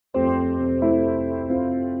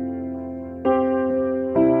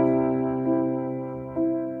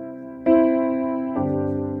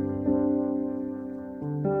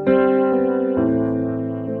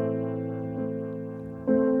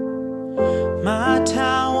that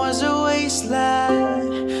town was a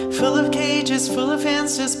wasteland, full of cages, full of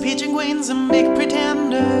fences, pigeon queens and big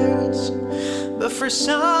pretenders. But for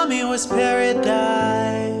some it was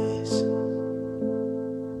paradise.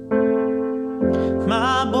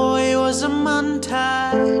 My boy was a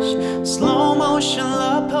montage, slow motion,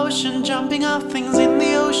 love potion, jumping off things in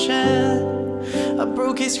the ocean. I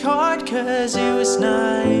broke his heart cause it was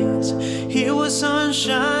nice. He was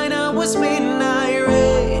sunshine, I was midnight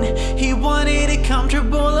rain. He wanted it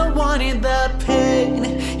comfortable, I wanted that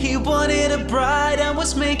pain. He wanted a bride, I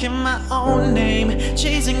was making my own name,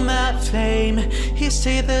 chasing that fame. He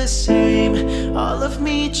stayed the same, all of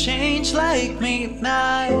me changed like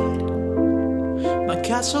midnight. My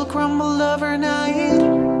castle crumbled overnight.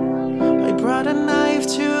 I brought a knife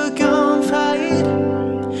to a gunfight.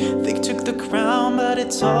 They took the crown, but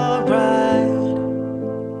it's alright.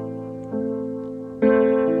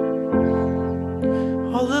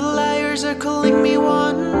 All the liars are calling me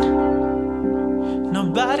one.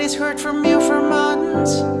 Nobody's heard from you for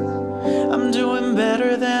months. I'm doing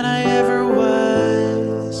better than I ever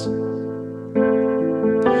was.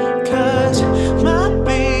 Cause my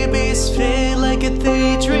baby's fit like a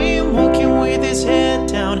daydream, walking with his head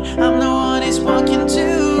down. I'm the one he's walking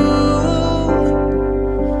to.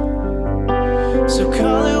 So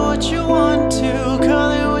call it what you want to,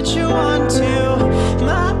 call it what you want to.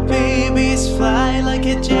 My baby's fly like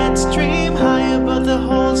a jet stream, high above the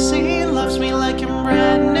whole scene, loves me like I'm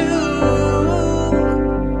brand new.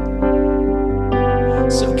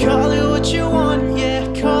 So call it what you want, yeah,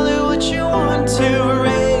 call it what you want to.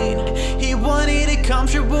 Rain, he wanted it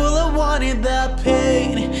comfortable, I wanted that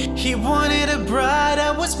pain. He wanted a bride,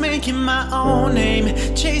 I was making my own name,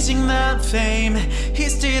 chasing that fame. He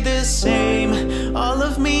stayed the same, all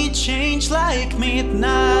of me changed like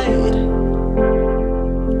midnight.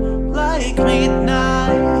 Like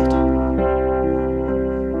midnight.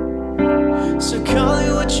 So call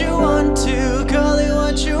it